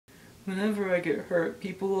Whenever I get hurt,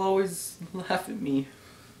 people always laugh at me.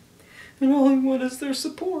 And all I want is their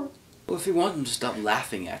support. Well, if you want them to stop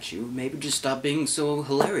laughing at you, maybe just stop being so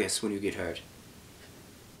hilarious when you get hurt.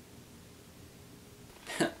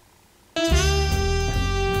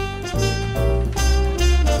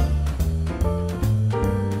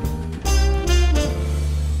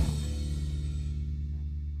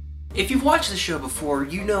 If you've watched the show before,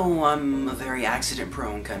 you know I'm a very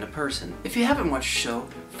accident-prone kind of person. If you haven't watched the show,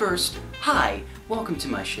 first, hi, welcome to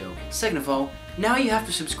my show. Second of all, now you have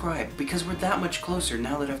to subscribe, because we're that much closer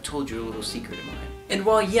now that I've told you a little secret of mine. And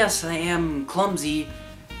while yes, I am clumsy,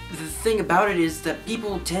 the thing about it is that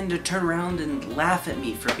people tend to turn around and laugh at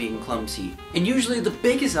me for being clumsy. And usually the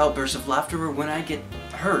biggest outbursts of laughter are when I get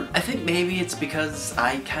hurt. I think maybe it's because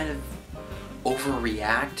I kind of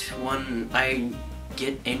overreact when I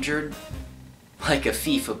get injured, like a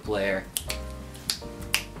FIFA player.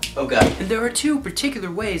 Oh god. And there are two particular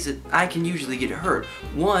ways that I can usually get hurt.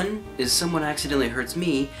 One is someone accidentally hurts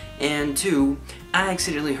me, and two, I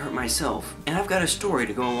accidentally hurt myself. And I've got a story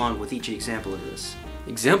to go along with each example of this.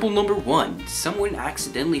 Example number one, someone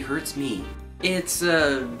accidentally hurts me. It's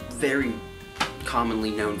a very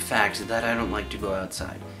commonly known fact that I don't like to go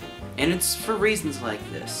outside. And it's for reasons like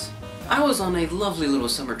this. I was on a lovely little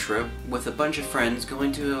summer trip with a bunch of friends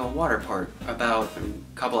going to a water park about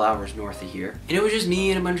a couple hours north of here. And it was just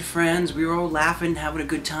me and a bunch of friends. We were all laughing, having a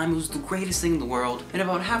good time. It was the greatest thing in the world. And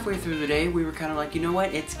about halfway through the day, we were kind of like, you know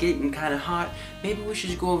what, it's getting kind of hot. Maybe we should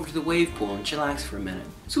just go over to the wave pool and chillax for a minute.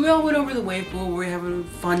 So we all went over to the wave pool. We were having a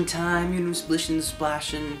fun time, you know, splishing,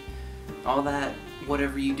 splashing, all that.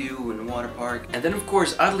 Whatever you do in a water park. And then of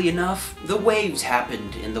course, oddly enough, the waves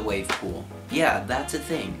happened in the wave pool. Yeah, that's a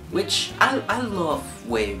thing. Which, I love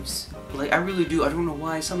waves. Like, I really do. I don't know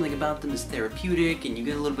why. Something about them is therapeutic and you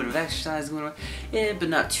get a little bit of exercise going on. Yeah, but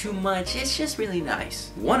not too much. It's just really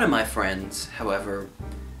nice. One of my friends, however,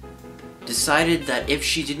 decided that if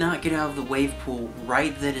she did not get out of the wave pool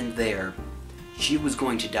right then and there, she was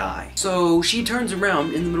going to die. So she turns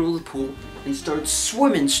around in the middle of the pool and starts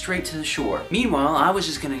swimming straight to the shore. Meanwhile, I was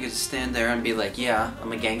just gonna get to stand there and be like, yeah,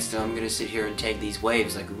 I'm a gangster, I'm gonna sit here and take these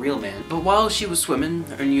waves like a real man. But while she was swimming,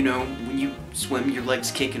 and you know, when you swim, your legs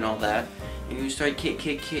kick and all that, and you start kick,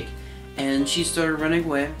 kick, kick, and she started running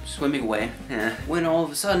away, swimming away, when all of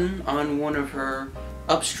a sudden, on one of her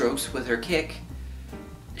upstrokes with her kick,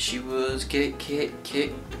 she was kick, kick,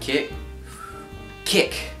 kick, kick,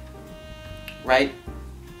 kick, right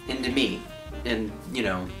into me, and, you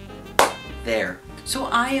know, there. So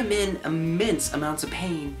I am in immense amounts of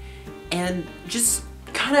pain and just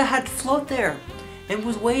kind of had to float there and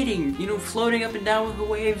was waiting, you know, floating up and down with the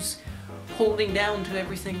waves, holding down to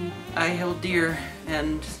everything I held dear.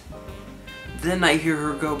 And then I hear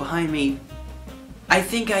her go behind me, I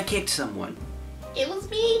think I kicked someone. It was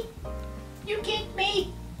me. You kicked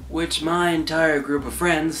me. Which my entire group of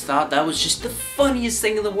friends thought that was just the funniest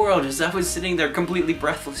thing in the world as I was sitting there completely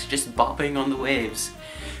breathless, just bopping on the waves.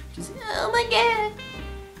 Just, Oh my god.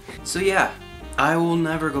 so yeah, I will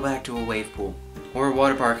never go back to a wave pool, or a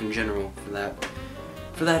water park in general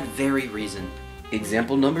for that very reason.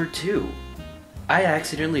 Example number two, I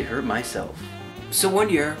accidentally hurt myself. So one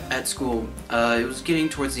year at school, it was getting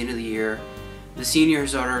towards the end of the year, the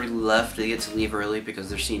seniors had already left, they get to leave early because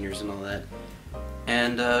they're seniors and all that,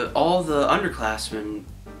 and all the underclassmen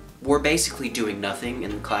were basically doing nothing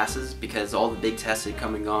in the classes because all the big tests had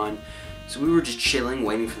come and gone. So we were just chilling,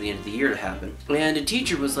 waiting for the end of the year to happen. And a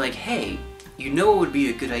teacher was like, hey, you know what would be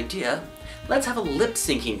a good idea? Let's have a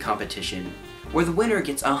lip-syncing competition where the winner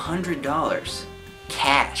gets $100.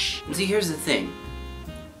 Cash. And see, here's the thing.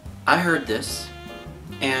 I heard this,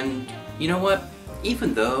 and you know what?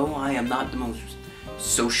 Even though I am not the most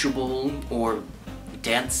sociable or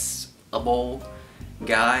danceable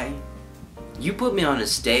guy, you put me on a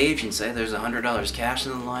stage and say there's $100 cash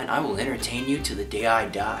on the line, I will entertain you to the day I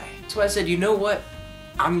die. So I said, you know what?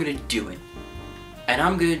 I'm gonna do it. And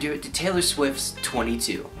I'm gonna do it to Taylor Swift's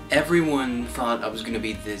 22. Everyone thought I was gonna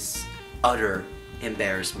be this utter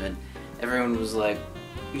embarrassment. Everyone was like,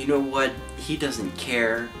 you know what? He doesn't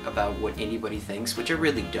care about what anybody thinks, which I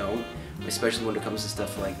really don't, especially when it comes to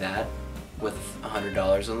stuff like that, with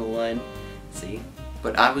 $100 on the line. See?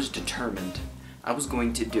 But I was determined. I was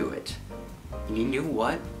going to do it. And you know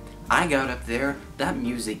what? I got up there, that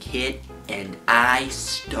music hit, and I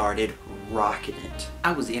started rocking it.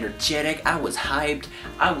 I was energetic, I was hyped,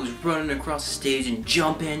 I was running across the stage and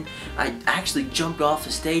jumping. I actually jumped off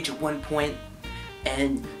the stage at one point,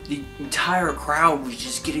 and the entire crowd was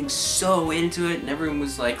just getting so into it, and everyone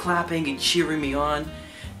was like clapping and cheering me on,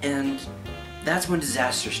 and that's when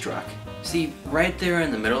disaster struck. See, right there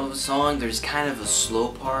in the middle of the song, there's kind of a slow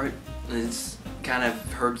part, It's kind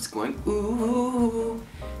of heard it's going ooh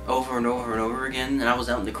over and over and over again, and I was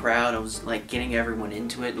out in the crowd. I was like getting everyone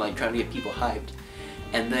into it, like trying to get people hyped.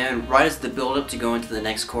 And then right as the build up to go into the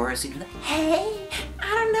next chorus, you know, hey, I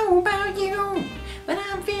don't know about you, but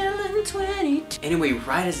I'm feeling 20. Anyway,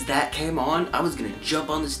 right as that came on, I was gonna jump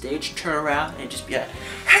on the stage, turn around, and just be like,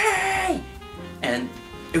 hey! And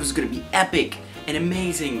it was gonna be epic and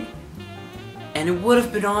amazing, and it would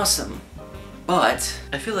have been awesome. But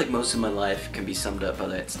I feel like most of my life can be summed up by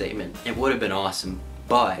that statement. It would have been awesome,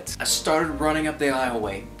 but I started running up the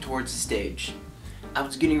aisleway towards the stage. I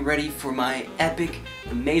was getting ready for my epic,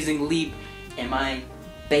 amazing leap and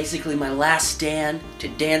basically my last stand to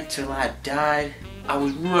dance till I died. I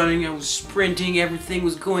was running, I was sprinting, everything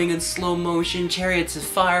was going in slow motion, Chariots of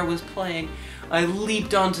Fire was playing. I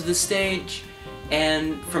leaped onto the stage,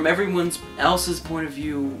 and from everyone else's point of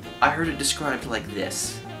view, I heard it described like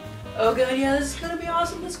this. Oh god, yeah, this is gonna be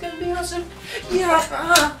awesome, this is gonna be awesome.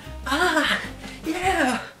 Yeah,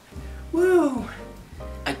 yeah, woo.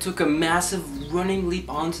 I took a massive running leap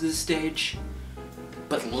onto the stage,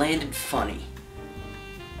 but landed funny.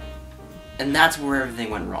 And that's where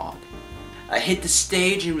everything went wrong. I hit the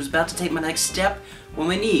stage and was about to take my next step when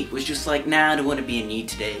my knee was just like, nah, I don't want to be a knee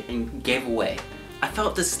today, and gave away. I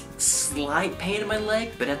felt this slight pain in my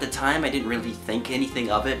leg, but at the time I didn't really think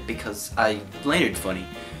anything of it because I landed funny.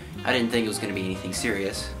 I didn't think it was going to be anything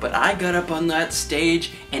serious. But I got up on that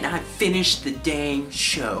stage and I finished the dang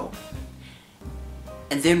show.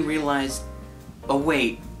 And then realized, oh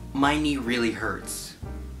wait, my knee really hurts.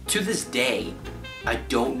 To this day, I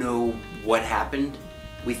don't know what happened.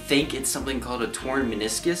 We think it's something called a torn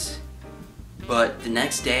meniscus, but the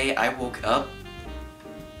next day I woke up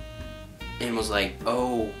and was like,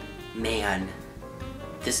 oh man,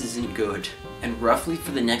 this isn't good. And roughly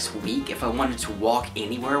for the next week, if I wanted to walk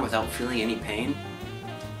anywhere without feeling any pain,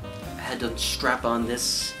 I had to strap on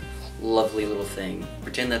this lovely little thing.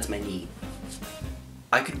 Pretend that's my knee.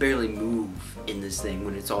 I could barely move in this thing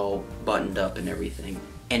when it's all buttoned up and everything.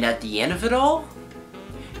 And at the end of it all,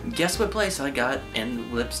 guess what place I got in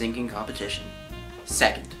the lip syncing competition?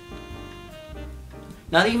 Second.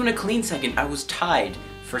 Not even a clean second, I was tied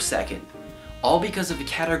for second. All because of a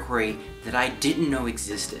category that I didn't know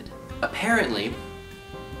existed. Apparently,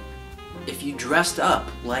 if you dressed up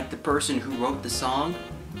like the person who wrote the song,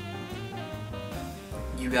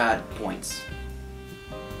 you got points.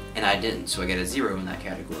 And I didn't, so I get a 0 in that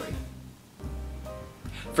category.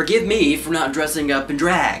 Forgive me for not dressing up in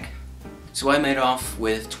drag. So I made off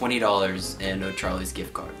with $20 and no Charlie's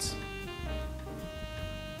gift cards.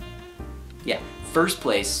 Yeah, first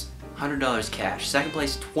place, $100 cash. Second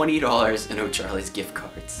place, $20 and no Charlie's gift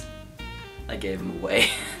cards. I gave them away.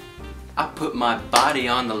 I put my body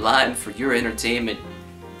on the line for your entertainment.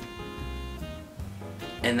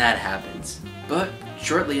 And that happens. But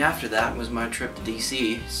shortly after that was my trip to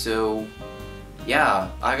DC, so yeah,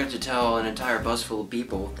 I got to tell an entire bus full of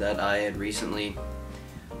people that I had recently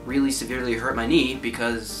really severely hurt my knee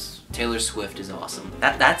because Taylor Swift is awesome.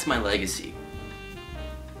 That's my legacy.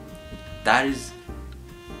 That is,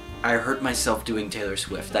 I hurt myself doing Taylor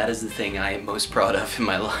Swift. That is the thing I am most proud of in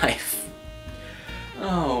my life.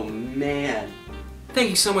 Oh man. Thank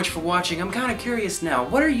you so much for watching. I'm kind of curious now,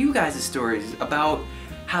 what are you guys' stories about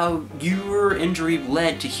how your injury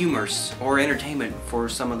led to humor or entertainment for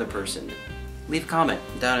some other person? Leave a comment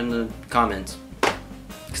down in the comments,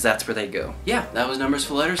 because that's where they go. Yeah, that was Numbers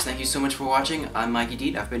for Letters. Thank you so much for watching. I'm Mikey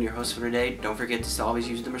Deet. I've been your host for today. Don't forget to always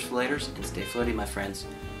use Numbers for Letters and stay floaty, my friends.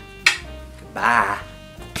 Goodbye.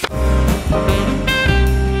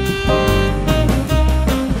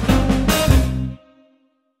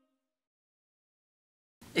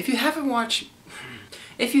 If you haven't watched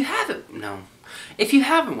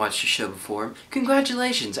the show before,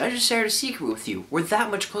 congratulations, I just shared a secret with you. We're that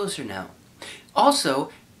much closer now. Also,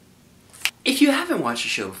 if you haven't watched the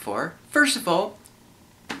show before, first of all,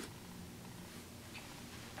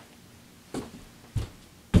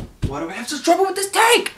 why do I have such trouble with this tank?